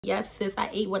Yes, sis, I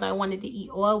ate what I wanted to eat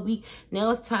all week.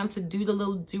 Now it's time to do the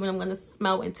little do, and I'm going to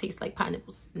smell and taste like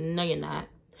pineapples. No, you're not.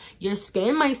 Your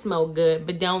skin might smell good,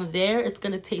 but down there, it's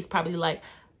going to taste probably like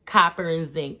copper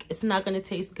and zinc. It's not going to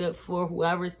taste good for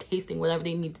whoever is tasting whatever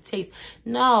they need to taste.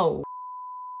 No.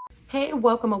 Hey,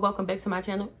 welcome or welcome back to my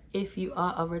channel. If you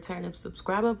are a returning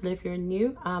subscriber, but if you're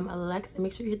new, I'm Alex, and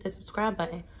make sure you hit that subscribe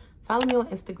button. Follow me on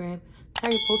Instagram, turn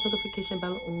your post notification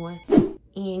bell on,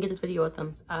 and give this video a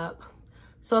thumbs up.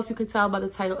 So if you can tell by the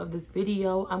title of this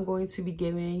video, I'm going to be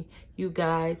giving you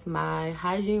guys my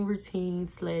hygiene routine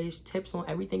 / tips on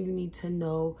everything you need to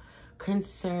know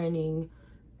concerning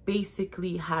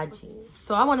basically hygiene.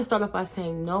 So I want to start off by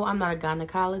saying, no, I'm not a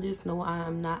gynecologist. No, I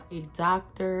am not a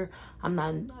doctor. I'm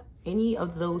not any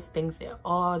of those things at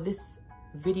all. This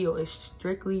video is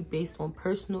strictly based on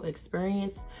personal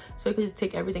experience. So you can just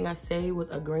take everything I say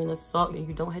with a grain of salt, and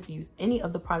you don't have to use any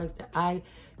of the products that I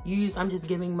use. I'm just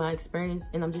giving my experience,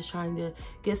 and I'm just trying to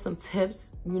get some tips,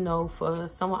 you know, for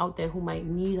someone out there who might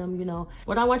need them, you know.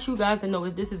 What I want you guys to know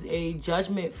is this is a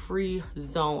judgment-free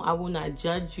zone. I will not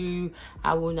judge you.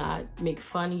 I will not make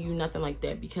fun of you, nothing like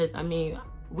that, because I mean,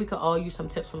 we could all use some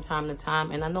tips from time to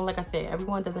time. And I know, like I said,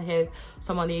 everyone doesn't have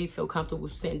someone they feel comfortable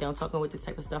sitting down talking with this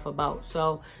type of stuff about.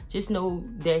 So just know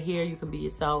that here you can be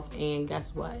yourself, and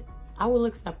guess what? I will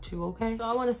accept you, okay? So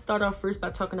I want to start off first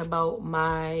by talking about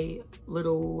my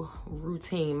little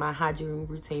routine, my hygiene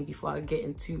routine, before I get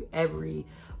into every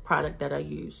product that I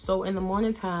use. So in the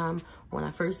morning time, when I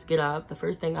first get up, the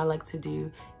first thing I like to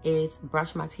do is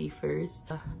brush my teeth first.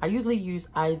 I usually use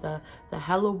either the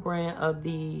Hello brand of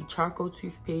the charcoal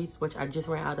toothpaste, which I just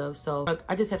ran out of. So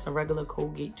I just have some regular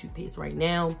Colgate toothpaste right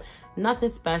now.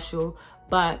 Nothing special,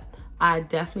 but I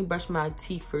definitely brush my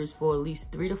teeth first for at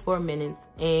least 3 to 4 minutes.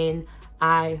 And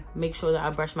I make sure that I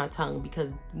brush my tongue,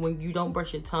 because when you don't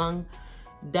brush your tongue,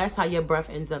 that's how your breath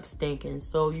ends up stinking.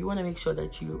 So you want to make sure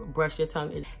that you brush your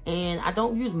tongue. And I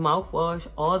don't use mouthwash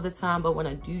all the time, but when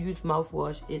I do use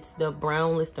mouthwash, it's the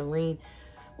brown Listerine,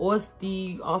 or it's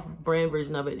the off-brand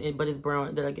version of it, but it's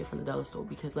brown, that I get from the dollar store.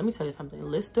 Because let me tell you something,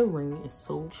 Listerine is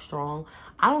so strong.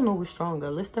 I don't know what's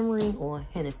stronger, Listerine or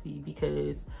Hennessy,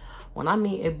 because when I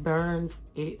mean it burns,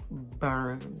 it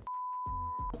burns.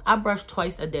 I brush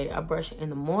twice a day. I brush in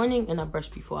the morning and I brush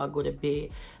before I go to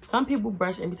bed. Some people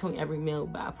brush in between every meal,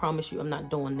 but I promise you I'm not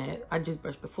doing that. I just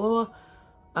brush before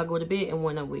I go to bed and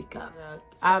when I wake up.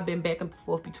 I've been back and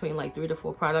forth between like 3 to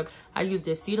 4 products. I use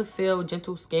this Cetaphil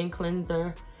Gentle Skin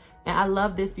Cleanser. And I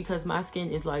love this because my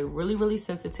skin is like really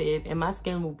sensitive, and my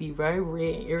skin will be very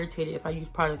red and irritated if I use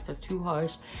products that's too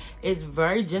harsh. It's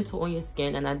very gentle on your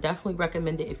skin, and I definitely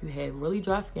recommend it if you have really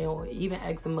dry skin or even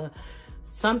eczema.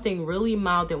 Something really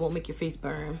mild that won't make your face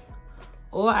burn.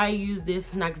 Or I use this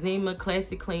Noxzema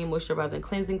Classic Clean Moisturizing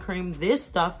Cleansing Cream. This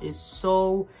stuff is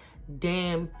so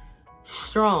damn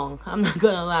strong, I'm not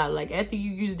gonna lie. Like, after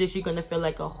you use this, you're gonna feel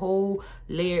like a whole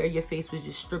layer of your face was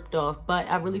just stripped off. But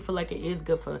I really feel like it is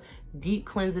good for deep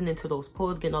cleansing into those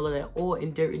pores, getting all of that oil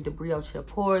and dirt and debris out your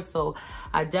pores. So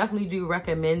I definitely do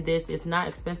recommend this. It's not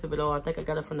expensive at all. I think I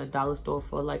got it from the dollar store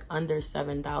for like under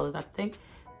 $7. I think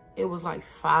it was like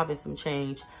 5 and some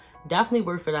change. Definitely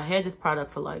worth it. I had this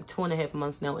product for like 2.5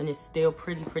 months now, and it's still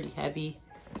pretty heavy.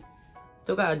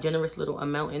 Still got a generous little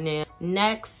amount in there.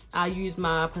 Next, I use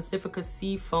my Pacifica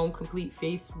Sea Foam Complete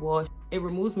Face Wash. It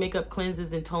removes makeup,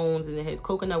 cleanses, and tones, and it has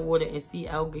coconut water and sea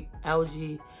algae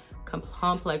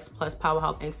complex plus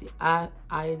powerhouse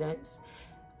antioxidants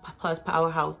plus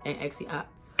powerhouse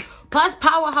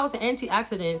and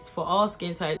antioxidants for all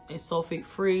skin types and sulfate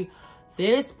free.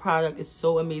 This product is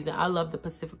so amazing. I love the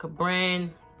Pacifica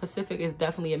brand. Pacific is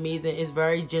definitely amazing. It's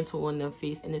very gentle on the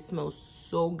face, and it smells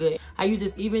so good. I use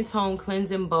this Even Tone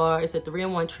Cleansing Bar. It's a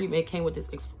 3-in-1 treatment. It came with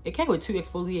 2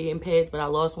 exfoliating pads, but I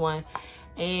lost one.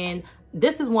 And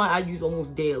this is one I use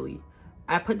almost daily.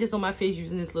 I put this on my face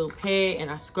using this little pad, and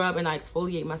I scrub and I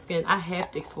exfoliate my skin. I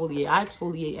have to exfoliate. I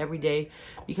exfoliate every day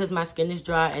because my skin is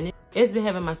dry, and it's been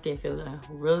having my skin feeling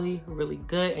really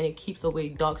good, and it keeps away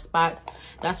dark spots.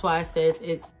 That's why it says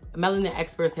it's melanin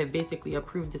experts have basically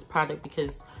approved this product,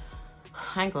 because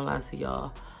I ain't gonna lie to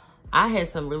y'all, I had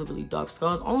some really dark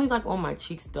scars, only like on my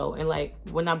cheeks though, and like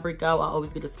when I break out I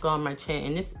always get a scar on my chin.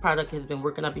 And this product has been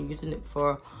working. I've been using it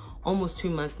for almost 2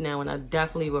 months now, and I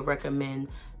definitely would recommend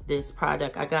this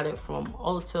product. I got it from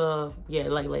Ulta, yeah,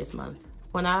 like last month.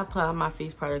 When I apply my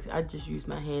face products, I just use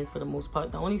my hands for the most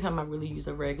part. The only time I really use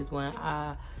a rag is when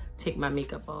I take my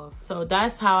makeup off. So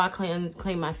that's how I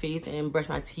clean my face and brush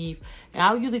my teeth. And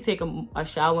I'll usually take a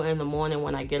shower in the morning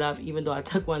when I get up, even though I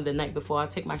took one the night before. I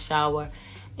take my shower,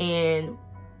 and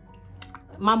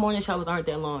my morning showers aren't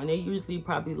that long. They're usually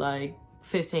probably like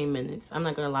 15 minutes. I'm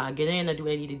not gonna lie. I get in, I do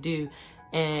what I need to do,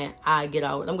 and I get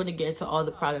out. I'm gonna get into all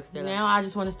the products that now I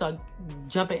just want to start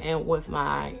jumping in with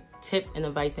my tips and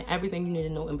advice and everything you need to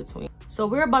know in between. So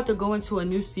we're about to go into a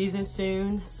new season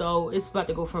soon. So it's about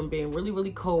to go from being really,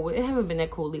 really cold. It haven't been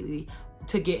that cold lately,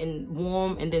 to getting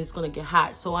warm, and then it's gonna get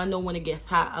hot. So I know when it gets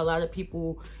hot, a lot of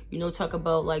people, you know, talk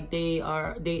about like they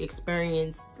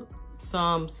experience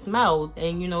some smells,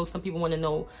 and you know, some people want to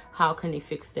know how can they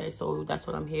fix that. So that's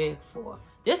what I'm here for.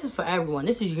 This is for everyone.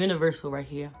 This is universal right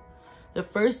here. The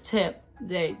first tip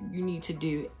that you need to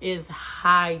do is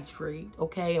hydrate,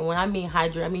 okay? And when I mean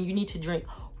hydrate, I mean you need to drink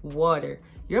water.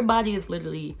 Your body is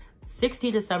literally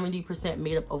 60 to 70%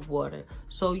 made up of water.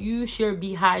 So you should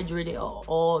be hydrated at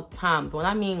all times. When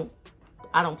I mean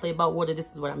I don't play about water,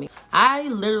 this is what I mean. I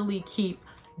literally keep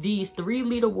these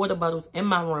 3-liter water bottles in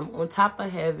my room, on top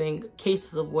of having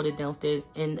cases of water downstairs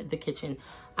in the kitchen.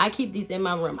 I keep these in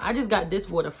my room. I just got this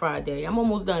water Friday. I'm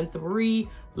almost done 3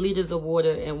 liters of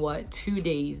water in what, 2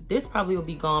 days. This probably will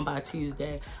be gone by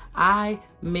Tuesday. I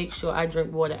make sure I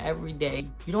drink water every day.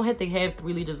 You don't have to have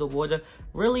 3 liters of water.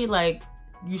 Really, like,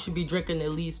 you should be drinking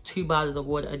at least 2 bottles of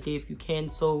water a day if you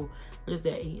can. So what is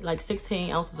that, like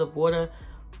 16 ounces of water?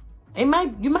 You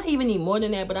might even need more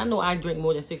than that, but I know I drink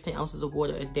more than 16 ounces of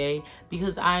water a day,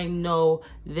 because I know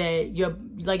that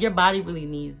your body really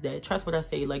needs that. Trust what I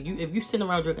say. Like, if you sit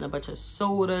around drinking a bunch of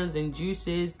sodas and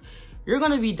juices, you're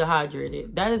gonna be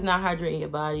dehydrated. That is not hydrating your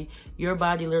body. Your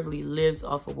body literally lives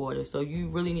off of water. So you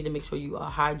really need to make sure you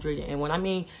are hydrated. And when I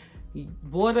mean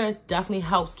water, definitely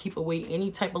helps keep away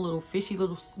any type of little fishy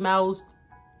little smells.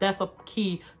 That's a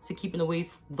key to keeping away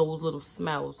those little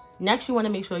smells. Next, you want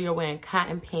to make sure you're wearing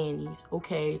cotton panties,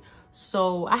 okay?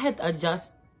 So I had to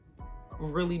adjust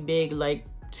really big like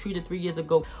 2 to 3 years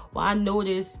ago. Well, I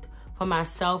noticed for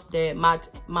myself that my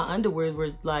underwear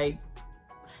were like,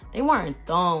 they weren't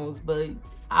thongs, but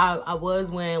I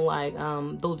was wearing like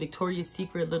those Victoria's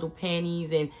Secret little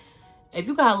panties. And if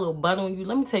you got a little butt on you,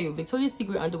 let me tell you, Victoria's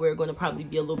Secret underwear are going to probably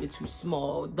be a little bit too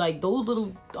small. Like those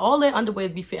little, all that underwear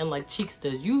be fitting like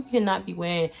cheeksters. You cannot be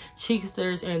wearing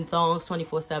cheeksters and thongs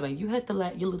 24/7. You have to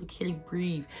let your little kitty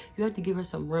breathe. You have to give her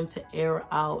some room to air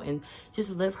out and just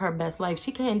live her best life.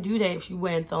 She can't do that if she's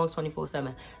wearing thongs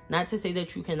 24/7. Not to say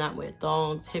that you cannot wear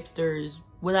thongs, hipsters,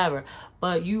 whatever.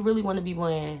 But you really want to be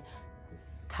wearing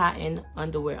cotton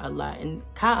underwear a lot. And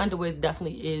cotton underwear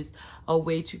definitely is a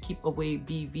way to keep away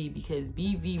BV, because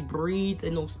BV breathes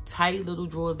in those tight little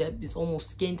drawers that is almost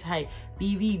skin tight.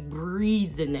 BV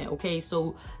breathes in that, okay?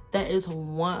 So that is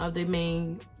one of the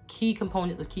main key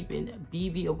components of keeping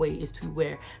BV away, is to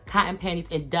wear cotton panties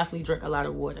and definitely drink a lot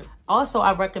of water. Also,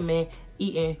 I recommend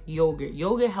eating yogurt.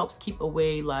 Yogurt helps keep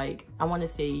away, like, I want to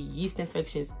say yeast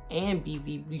infections and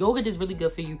BV. Yogurt is really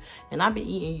good for you, and I've been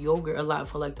eating yogurt a lot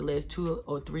for like the last 2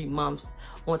 or 3 months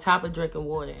on top of drinking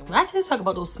water. And I just talk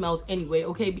about those smells anyway,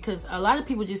 okay? Because a lot of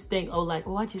people just think, oh, like,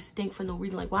 oh, I just stink for no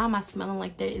reason. Like, why am I smelling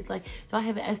like that? It's like, do I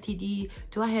have an STD?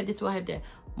 Do I have this? Do I have that?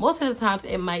 Most of the times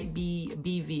it might be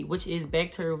BV, which is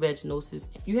bacterial vaginosis.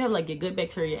 You have like your good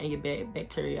bacteria and your bad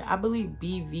bacteria. I believe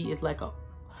BV is like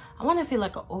I want to say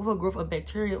like an overgrowth of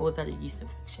bacteria, or is that a yeast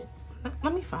infection?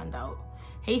 Let me find out.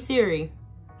 Hey Siri,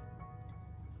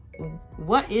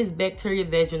 what is bacterial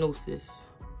vaginosis?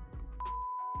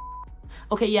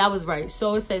 Okay, yeah, I was right.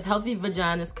 So it says healthy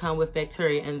vaginas come with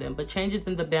bacteria in them, but changes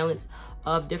in the balance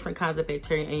of different kinds of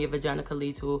bacteria in your vagina can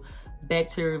lead to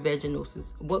bacterial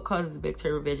vaginosis. What causes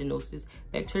bacterial vaginosis?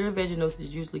 Bacterial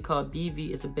vaginosis, usually called BV,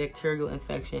 is a bacterial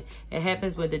infection. It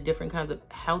happens when the different kinds of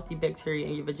healthy bacteria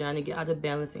in your vagina get out of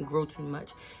balance and grow too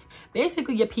much.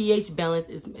 Basically, your pH balance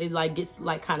gets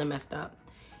kind of messed up.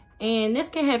 And this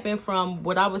can happen from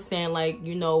what I was saying, like,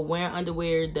 you know, wearing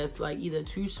underwear that's like either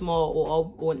too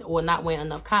small or not wearing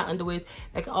enough cotton underwears.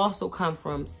 It can also come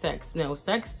from sex. Now,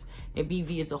 sex and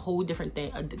BV is a whole different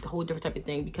thing, a whole different type of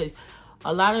thing, because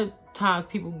a lot of times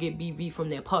people get BV from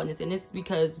their partners, and it's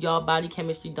because y'all body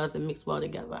chemistry doesn't mix well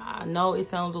together. I know it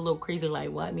sounds a little crazy,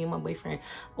 like, what, me and my boyfriend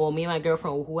or me and my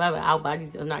girlfriend or whoever, our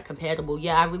bodies are not compatible.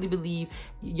 Yeah, I really believe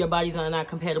your bodies are not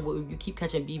compatible if you keep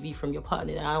catching BV from your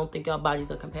partner. I don't think your bodies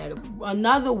are compatible.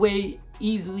 Another way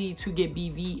easily to get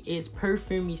BV is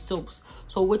perfumey soaps.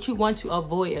 So what you want to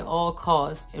avoid at all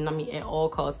costs, and I mean at all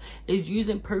costs, is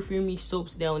using perfumey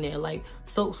soaps down there, like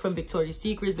soaps from Victoria's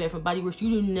Secret, Bath and Body Works.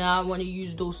 You do not want to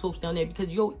use those soaps down there, because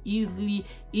you'll easily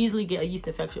get a yeast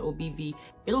infection or BV.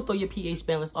 It'll throw your pH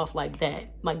balance off like that.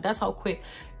 Like, that's how quick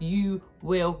you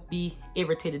will be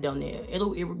irritated down there.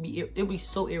 It'll be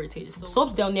so irritated. So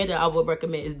soaps down there that I would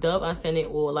recommend is Dove Unscented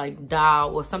or like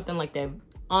Dial or something like that,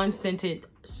 unscented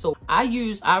soap. I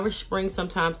use Irish Spring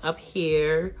sometimes up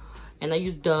here, and I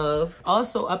use Dove.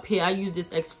 Also up here, I use this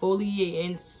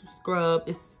exfoliating scrub.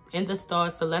 It's in the Star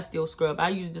Celestial scrub. I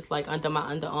use this like under my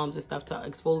underarms and stuff to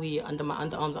exfoliate under my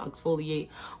underarms and exfoliate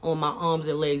on my arms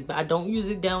and legs. But I don't use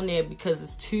it down there because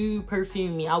it's too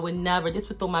perfumey. I would never. This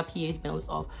would throw my pH balance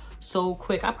off so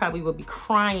quick. I probably would be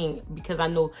crying because I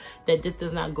know that this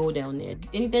does not go down there.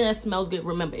 Anything that smells good,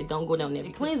 remember, it don't go down there.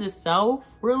 It cleans itself,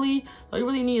 really. All you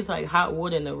really need is like hot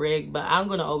water and a rag, but I'm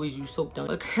gonna always use soap down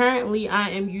there. But currently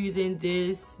I am using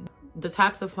this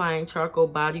detoxifying charcoal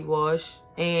body wash,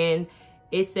 and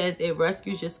it says it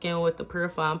rescues your skin with the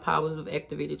purifying powers of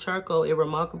activated charcoal. It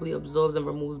remarkably absorbs and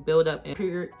removes buildup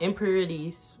and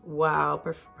impurities while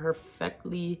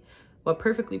perfectly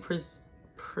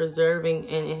preserving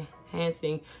and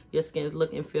enhancing your skin's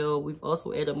look and feel. We've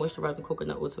also added moisturizing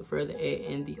coconut oil to further aid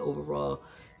in the overall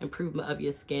improvement of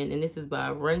your skin. And this is by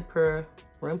Renpur.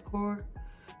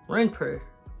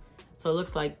 So it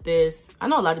looks like this. I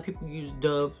know a lot of people use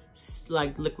Dove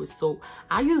like liquid soap.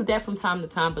 I use that from time to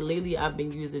time, but lately I've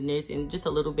been using this, and just a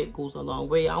little bit goes a long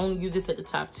way. I only use this at the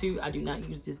top too. I do not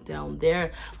use this down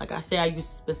there. Like I said, I use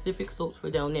specific soaps for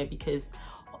down there because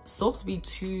soaps be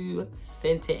too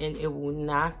scented and it will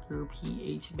knock your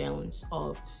pH balance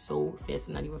off so fast. It's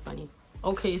not even funny.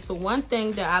 Okay, so one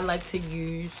thing that I like to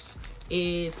use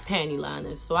is panty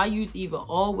liners. So I use either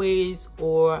Always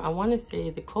or I want to say,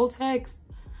 is it Kotex?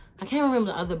 I can't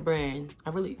remember the other brand.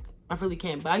 I really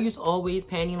can't. But I use Always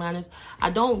panty liners. I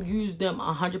don't use them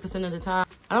 100% of the time.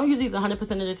 I don't use these 100%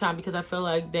 of the time because I feel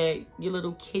like that your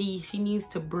little kitty, she needs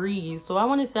to breathe. So I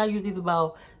want to say I use these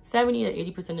about 70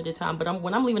 to 80% of the time. But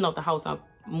when I'm leaving out the house, I'm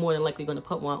more than likely going to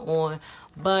put one on.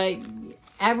 But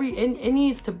it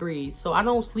needs to breathe. So I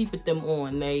don't sleep with them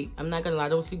on. Like, I'm not going to lie, I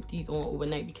don't sleep with these on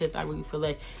overnight because I really feel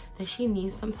like that she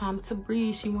needs some time to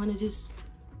breathe. She want to just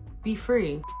be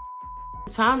free.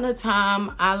 Time to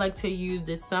time, I like to use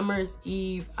this Summer's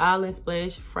Eve Island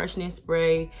Splash Freshening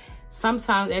Spray.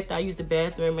 Sometimes after I use the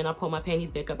bathroom and I pull my panties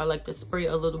back up, I like to spray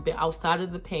a little bit outside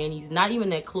of the panties. Not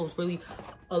even that close, really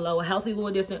a healthy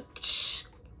little distance.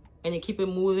 And then keep it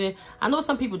moving. I know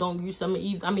some people don't use Summer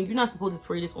Eves. I mean, you're not supposed to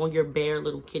spray this on your bare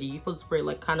little kitty. You're supposed to spray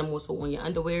like kind of more so on your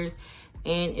underwears.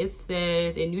 And it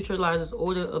says it neutralizes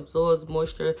odor, absorbs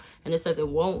moisture, and it says it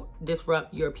won't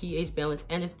disrupt your pH balance,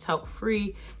 and it's talc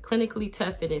free, clinically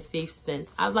tested, and safe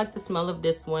scents. I like the smell of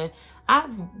this one.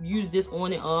 I've used this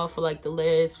on and off for like the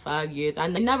last 5 years. I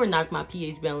never knocked my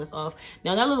pH balance off.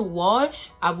 Now that little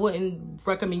wash, I wouldn't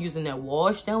recommend using that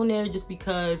wash down there just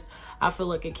because I feel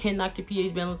like it can knock your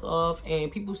pH balance off,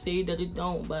 and people say that it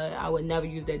don't, but I would never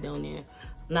use that down there.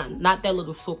 Not that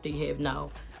little soap that you have now.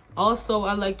 Also,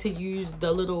 I like to use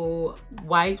the little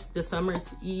wipes, the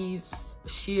Summer's Eve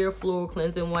Sheer Floral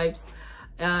Cleansing Wipes.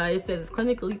 It says it's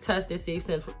clinically tested, safe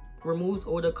scents, removes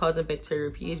odor causing bacteria,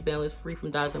 pH balance, free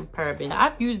from dyes and paraben.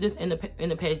 I've used this in the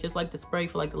past, just like the spray,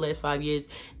 for like the last 5 years.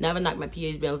 Never knocked my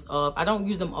pH balance off. I don't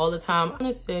use them all the time. I'm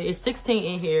gonna say it's 16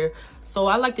 in here, so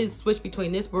I like to switch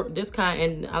between this kind,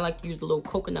 and I like to use the little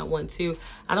coconut one too.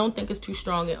 I don't think it's too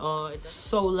strong at all.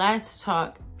 So let's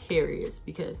talk periods,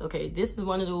 because okay, this is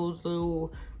one of those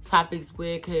little topics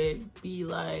where it could be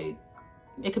like,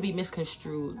 it could be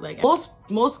misconstrued. Like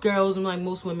most girls and like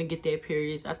most women get their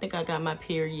periods. I think I got my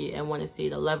period and want to say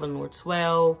at 11 or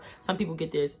 12. Some people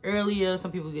get theirs earlier,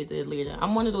 some people get theirs later.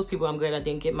 I'm one of those people. I'm glad I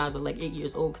didn't get mine at like 8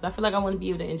 years old because I feel like I want to be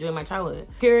able to enjoy my childhood.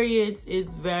 Periods is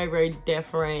very, very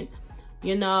different.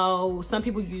 You know, some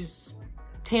people use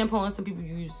tampons, some people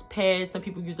use pads, some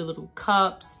people use the little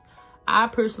cups. I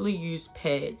personally use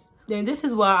pads. And this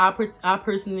is why I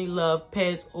personally love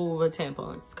pads over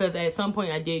tampons, because at some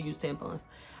point I did use tampons.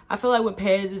 I feel like with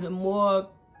pads is more,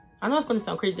 I know it's going to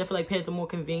sound crazy, I feel like pads are more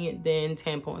convenient than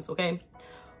tampons, okay?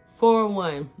 For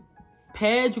one,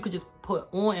 pads you could just put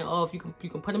on and off. You can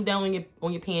put them down on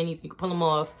your panties, you can pull them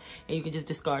off, and you can just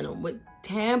discard them. With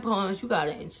tampons, you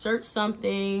gotta insert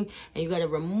something and you gotta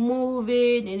remove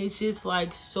it, and it's just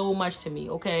like so much to me,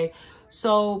 okay?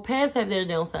 So pads have their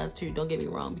downsides too, don't get me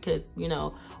wrong, because you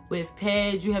know, with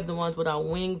pads you have the ones without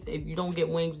wings. If you don't get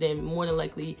wings, then more than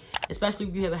likely, especially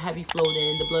if you have a heavy flow,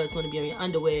 then the blood's going to be on your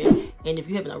underwear, and if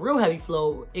you're having a real heavy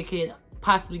flow, it can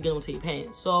possibly get onto your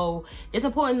pants. So it's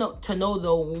important to know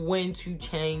though when to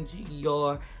change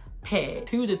your pad.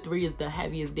 2 to 3 is the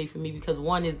heaviest day for me, because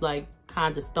 1 is like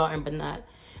kind of starting, but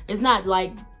it's not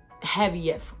like heavy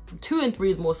yet. 2 and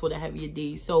 3 is more so the heavier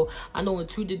days. So I know in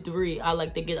 2 to 3 I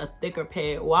like to get a thicker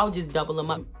pad, or I'll just double them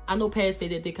up. I know pads say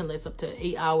that they can last up to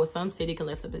 8 hours, some say they can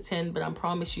last up to 10, but I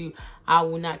promise you I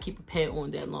will not keep a pad on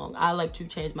that long. I like to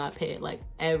change my pad like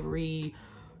every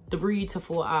 3 to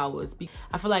 4 hours.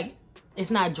 I feel like it's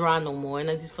not dry no more,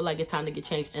 and I just feel like it's time to get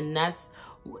changed. And that's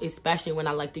especially when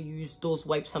I like to use those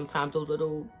wipes sometimes, those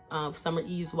little Summer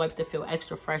Eves wipes that feel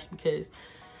extra fresh, because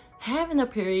having a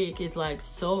period is like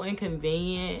so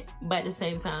inconvenient, but at the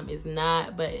same time it's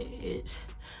not. But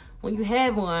when you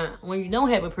have one, when you don't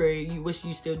have a period, you wish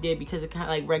you still did, because it kind of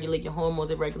like regulate your hormones,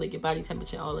 it regulate your body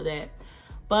temperature, all of that.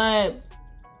 But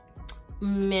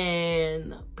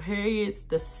man, periods,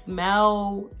 the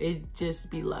smell, it just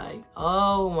be like,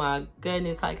 oh my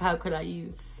goodness, like how could I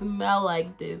even smell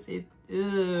like this?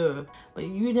 Ugh. But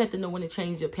you'd have to know when to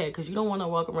change your pad, because you don't want to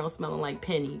walk around smelling like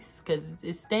pennies, because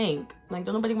it stink. Like,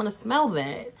 don't nobody want to smell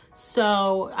that.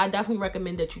 So I definitely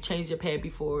recommend that you change your pad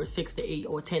before 6 to 8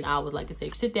 or 10 hours. Like I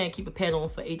said, sit there and keep a pad on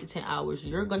for 8 to 10 hours.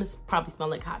 You're gonna probably smell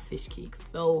like hot fish cakes.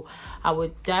 So I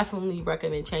would definitely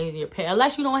recommend changing your pad,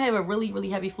 unless you don't have a really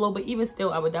heavy flow. But even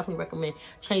still, I would definitely recommend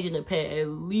changing the pad at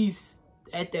least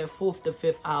at that 4th to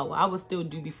 5th hour. I would still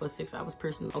do before 6 hours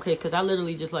personally. Okay, because I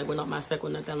literally just like went up my second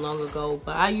one not that long ago.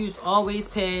 But I use always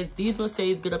pads. These ones say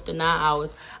it's good up to 9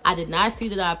 hours. I did not see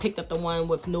that I picked up the one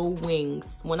with no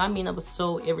wings. When I mean, I was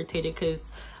so irritated,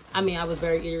 because I mean, I was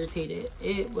very irritated.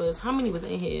 It was, how many was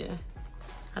in here?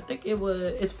 I think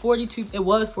it's 42. It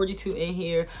was 42 in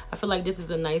here. I feel like this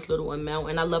is a nice little amount,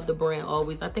 and I love the brand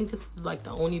Always. I think this is like the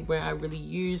only brand I really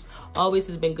use. Always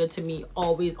has been good to me.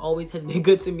 Always has been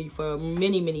good to me for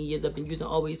many years. I've been using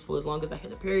Always for as long as I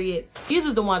had a period. These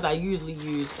are the ones I usually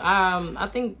use. I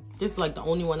think this is like the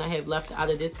only one I have left out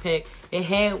of this pack. It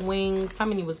had wings. How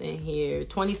many was in here?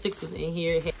 26 was in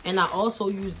here. And I also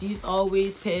use these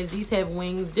Always pads. These have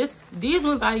wings. These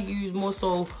ones I use more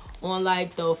so on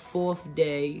like the 4th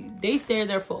day. They stay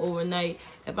there for overnight.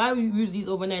 If I use these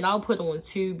overnight, I'll put on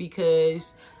 2,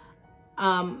 because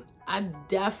I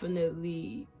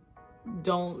definitely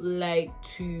don't like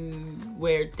to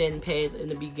wear thin pads in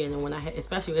the beginning, when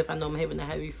especially if I know I'm having a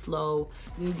heavy flow.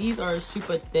 And these are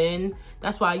super thin.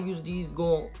 That's why I use these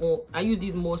I use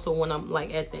these more so when I'm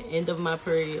like at the end of my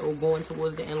period, or going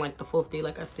towards the end, like the 4th day,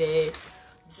 like I said.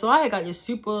 So I got this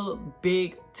super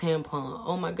big tampon.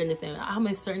 Oh my goodness. And I'm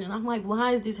inserting, and I'm like,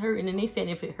 why is this hurting? And they said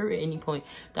if it hurt at any point,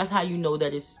 that's how you know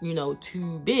that it's, you know,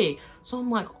 too big. So I'm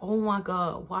like, oh my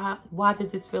God, why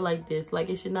does this feel like this? Like,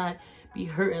 it should not be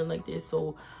hurting like this.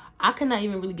 So I could not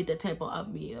even really get that tampon up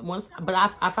me once, but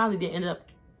I finally did end up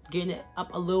getting it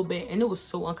up a little bit, and it was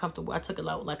so uncomfortable. I took it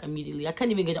out like immediately. I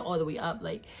couldn't even get it all the way up.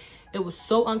 Like, it was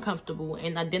so uncomfortable,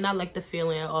 and I did not like the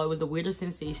feeling at all. It was the weirdest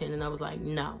sensation, and I was like,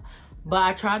 no. But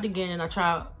I tried again, and I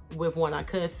tried with one I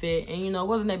could fit, and you know, it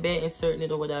wasn't that bad inserting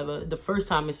it or whatever. The first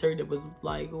time inserted it was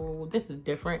like, oh, this is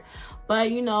different.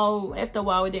 But you know, after a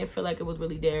while, it didn't feel like it was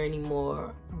really there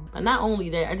anymore. But not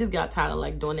only that, I just got tired of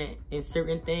like doing it in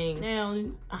certain things. Now,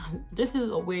 this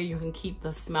is a way you can keep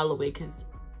the smell away, because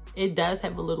it does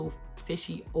have a little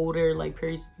fishy odor. Like,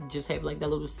 periods just have like that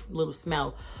little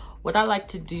smell. What I like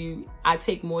to do, I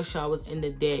take more showers in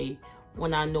the day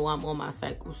when I know I'm on my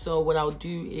cycle. So what I'll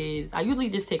do is, I usually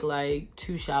just take like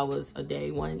 2 showers a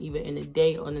day, one either in the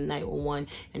day or the night, or one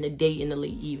in the day in the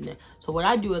late evening. So what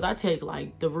I do is I take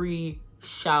like 3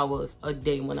 showers a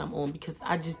day when I'm on, because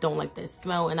I just don't like that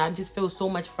smell, and I just feel so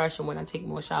much fresher when I take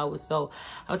more showers. So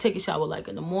I'll take a shower like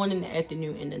in the morning, the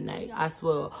afternoon, and the night, I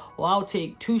swear. Or I'll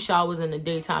take 2 showers in the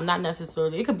daytime, not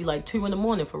necessarily, it could be like 2 in the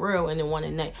morning for real, and then 1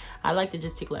 at night. I like to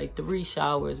just take like 3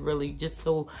 showers really, just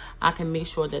so I can make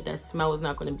sure that that smell is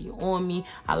not going to be on me.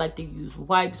 I like to use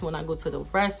wipes when I go to the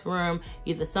restroom,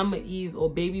 either Summer Eve or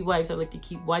baby wipes. I like to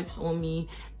keep wipes on me,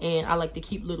 and I like to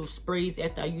keep little sprays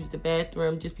after I use the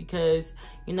bathroom, just because,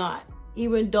 you know,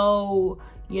 even though,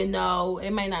 you know,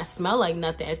 it might not smell like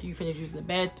nothing after you finish using the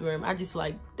bathroom, I just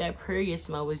like that period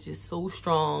smell is just so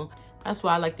strong. That's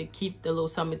why I like to keep the little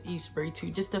Summer's Eve spray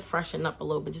too, just to freshen up a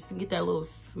little bit, just to get that little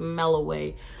smell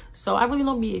away. So I really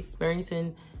don't be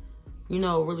experiencing, you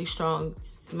know, really strong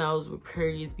smells with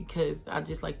periods, because I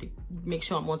just like to make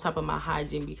sure I'm on top of my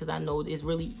hygiene, because I know it's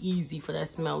really easy for that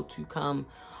smell to come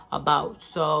about.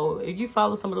 So if you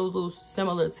follow some of those little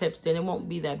similar tips, then it won't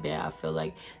be that bad, I feel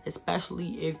like,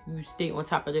 especially if you stay on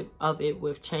top of it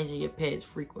with changing your pads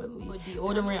frequently. With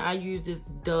deodorant, I use this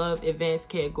Dove Advanced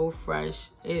Care Go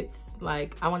Fresh. It's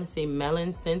like, I want to say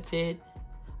melon scented.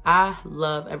 I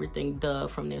love everything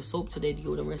Dove, from their soap to their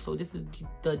deodorant. So this is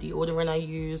the deodorant I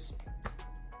use,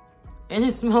 and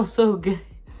it smells so good.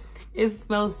 It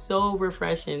smells so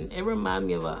refreshing. It reminds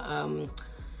me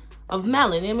of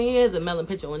melon. I mean, it has a melon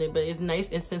picture on it, but it's nice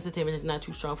and sensitive, and it's not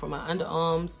too strong for my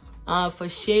underarms. For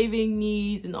shaving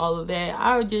needs and all of that,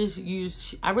 I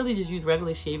really just use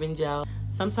regular shaving gel.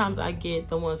 Sometimes I get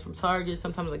the ones from Target.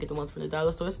 Sometimes I get the ones from the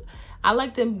dollar stores. I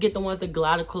like to get the ones that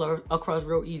glide across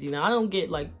real easy. Now I don't get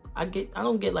like I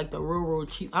don't get like the real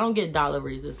cheap. I don't get dollar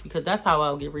razors because that's how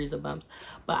I'll get razor bumps.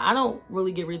 But I don't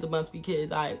really get razor bumps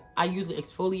because I usually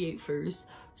exfoliate first.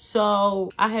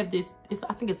 So I have this.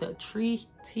 I think it's a Tree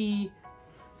Tea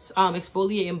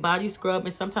exfoliating body scrub,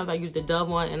 and sometimes I use the Dove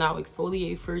one, and I'll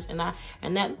exfoliate first, and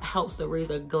that helps the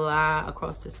razor glide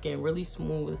across the skin really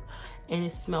smooth, and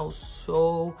it smells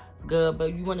so good.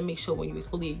 But you want to make sure when you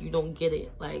exfoliate you don't get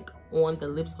it like on the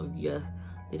lips of your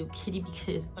little kitty,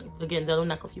 because again that'll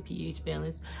knock off your pH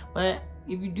balance. But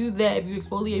if you do that, if you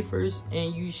exfoliate first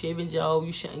and use shaving gel,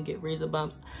 you shouldn't get razor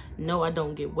bumps. No, I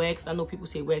don't get wax. I know people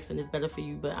say waxing is better for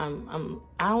you, but I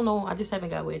don't know, I just haven't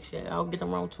got wax yet. I'll get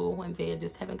around to it one day. I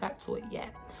just haven't got to it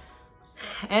yet.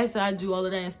 After I do all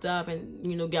of that and stuff and,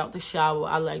 you know, get out the shower,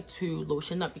 I like to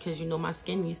lotion up because, you know, my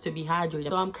skin needs to be hydrated.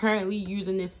 So I'm currently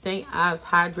using this St. Ives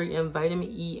Hydrate and Vitamin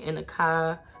E in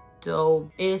a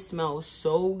dough. It smells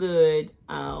so good.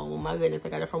 Oh my goodness, I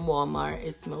got it from Walmart.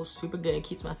 It smells super good. It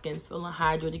keeps my skin feeling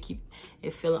hydrated, keep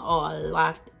it feeling all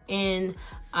locked in.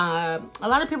 A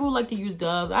lot of people like to use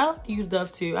Dove. I like to use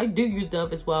Dove too. I do use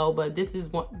Dove as well, but this is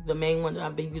the main one that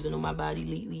I've been using on my body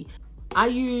lately. I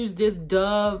use this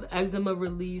Dove Eczema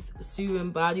Release Soothing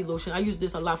Body Lotion. I use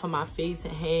this a lot for my face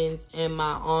and hands and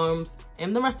my arms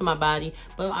and the rest of my body,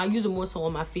 but I use it more so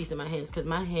on my face and my hands because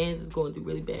my hands is going through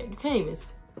really bad. You can't even see.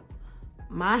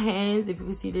 My hands, if you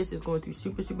can see this, is going through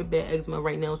super bad eczema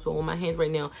right now. So on my hands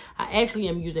right now, I actually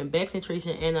am using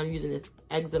concentration and I'm using this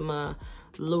eczema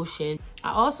lotion.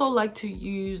 I also like to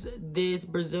use this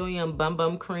Brazilian Bum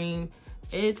Bum cream.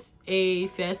 It's a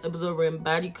fast absorbing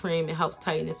body cream. It helps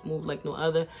tighten and smooth like no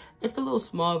other. It's the little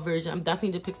small version. I'm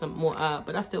definitely to pick some more up,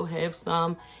 but I still have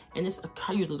some. And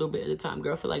I use a little bit at a time,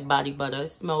 girl. I feel like body butter.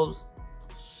 It smells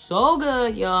so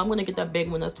good, y'all. I'm gonna get that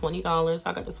big one. That's $20.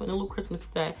 I got this one in a little Christmas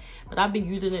set, but I've been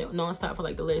using it non-stop for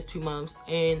like the last 2 months,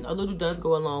 and a little does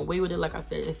go a long way with it. Like I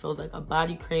said, it feels like a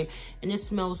body cream and it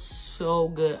smells so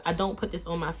good. I don't put this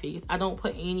on my face. I don't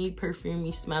put any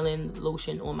perfumey smelling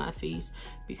lotion on my face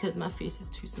because my face is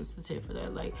too sensitive for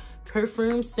that. Like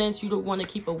perfume scents, you don't want to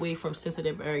keep away from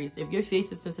sensitive areas. If your face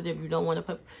is sensitive, you don't want to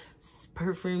put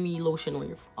perfumey lotion on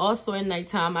your face. Also at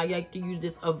nighttime, I like to use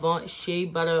this Avant Shea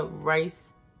Butter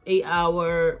Rice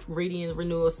 8-hour Radiance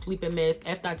Renewal Sleeping Mask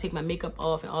after I take my makeup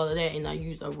off and all of that, and I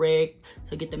use a rag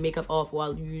to get the makeup off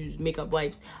while I use makeup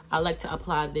wipes. I like to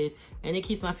apply this and it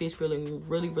keeps my face feeling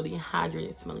really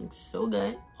hydrated, smelling so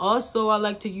good. Also, I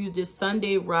like to use this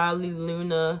Sunday Riley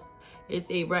Luna. It's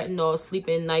a retinol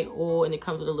sleeping night oil and it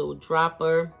comes with a little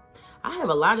dropper. I have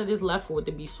a lot of this left for it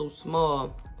to be so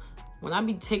small. When I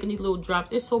be taking these little drops,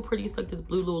 it's so pretty. It's like this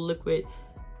blue little liquid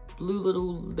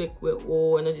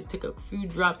oil, and I just take a few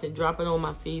drops and drop it on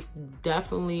my face.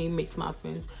 Definitely makes my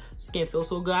skin feel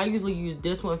so good. I usually use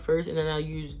this one first, and then I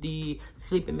use the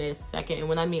sleeping mask second. And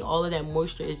when I mean all of that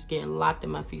moisture is getting locked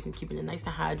in my face and keeping it nice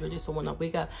and hydrated, so when I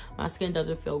wake up, my skin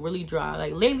doesn't feel really dry.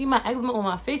 Like lately, my eczema on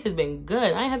my face has been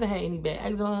good. I haven't had any bad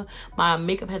eczema. My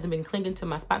makeup hasn't been clinging to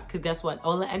my spots because guess what?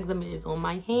 All the eczema is on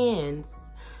my hands.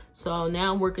 So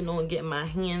now I'm working on getting my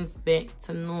hands back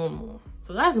to normal.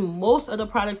 So that's most of the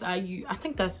products I use. I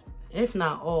think that's, if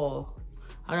not all,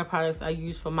 other products I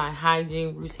use for my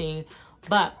hygiene routine.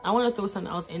 But I want to throw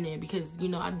something else in there because, you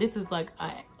know, this is like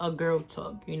a girl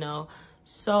talk, you know.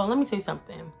 So let me tell you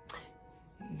something.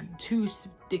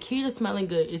 The key to smelling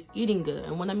good is eating good.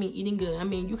 And when I mean eating good, I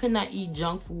mean you cannot eat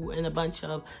junk food and a bunch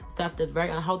of stuff that's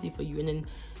very unhealthy for you and then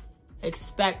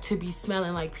expect to be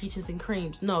smelling like peaches and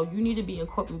creams. No, you need to be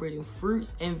incorporating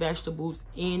fruits and vegetables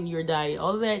in your diet.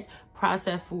 All of that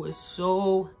processed food is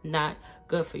so not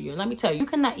good for you. And let me tell you, you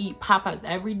cannot eat Popeyes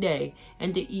every day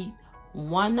and to eat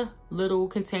one little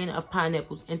container of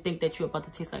pineapples and think that you're about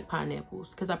to taste like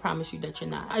pineapples, because I promise you that you're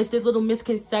not. It's this little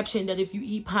misconception that if you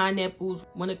eat pineapples,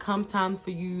 when it comes time for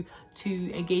you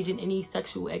to engage in any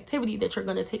sexual activity, that you're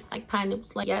gonna taste like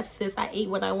pineapples. Like, yes sis, I ate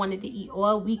what I wanted to eat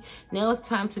all week. Now it's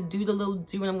time to do the little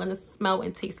do and I'm gonna smell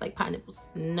and taste like pineapples.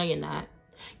 No, you're not.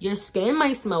 Your skin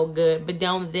might smell good, but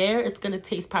down there it's gonna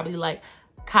taste probably like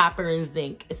copper and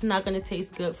zinc. It's not gonna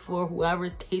taste good for whoever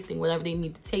is tasting whatever they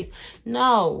need to taste.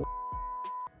 No.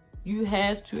 You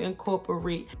have to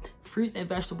incorporate fruits and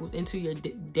vegetables into your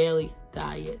daily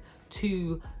diet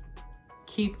to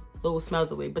keep those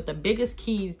smells away. But the biggest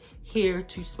keys here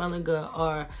to smelling good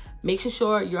are Making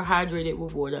sure you're hydrated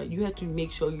with water. You have to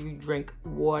make sure you drink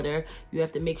water. You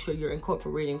have to make sure you're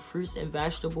incorporating fruits and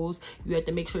vegetables. You have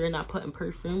to make sure you're not putting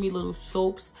perfumey little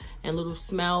soaps and little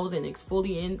smells and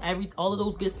exfoliant. All of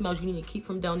those good smells you need to keep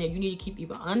from down there. You need to keep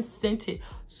even unscented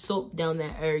soap down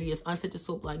that area. Unscented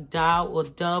soap like Dial or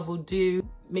Dove will do.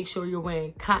 Make sure you're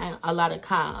wearing a lot of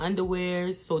cotton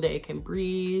underwears so that it can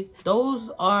breathe. Those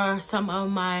are some of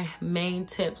my main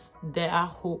tips that I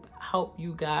hope help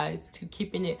you guys to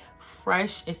keeping it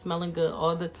fresh and smelling good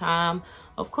all the time.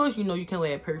 Of course, you know, you can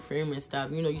wear perfume and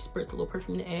stuff. You know, you spritz a little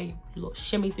perfume in the air, you little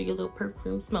shimmy through your little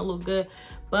perfume, smell a little good.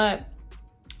 But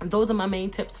those are my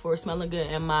main tips for smelling good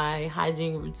and my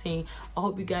hygiene routine. I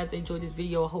hope you guys enjoyed this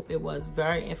video. I hope it was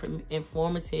very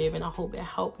informative, and I hope it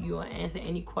helped you or answer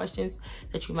any questions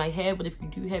that you might have. But if you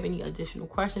do have any additional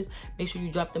questions, make sure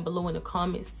you drop them below in the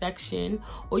comment section,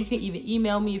 or you can even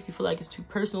email me if you feel like it's too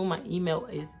personal. My email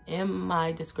is in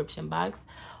my description box.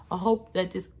 I hope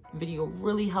that this video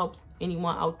really helps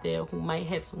anyone out there who might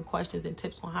have some questions and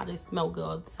tips on how to smell good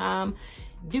all the time.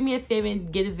 Do me a favor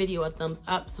and give this video a thumbs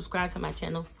up, subscribe to my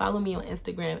channel, follow me on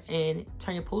Instagram, and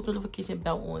turn your post notification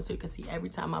bell on so you can see every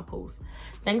time I post.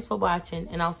 Thanks for watching,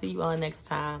 and I'll see you all next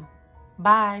time.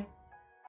 Bye.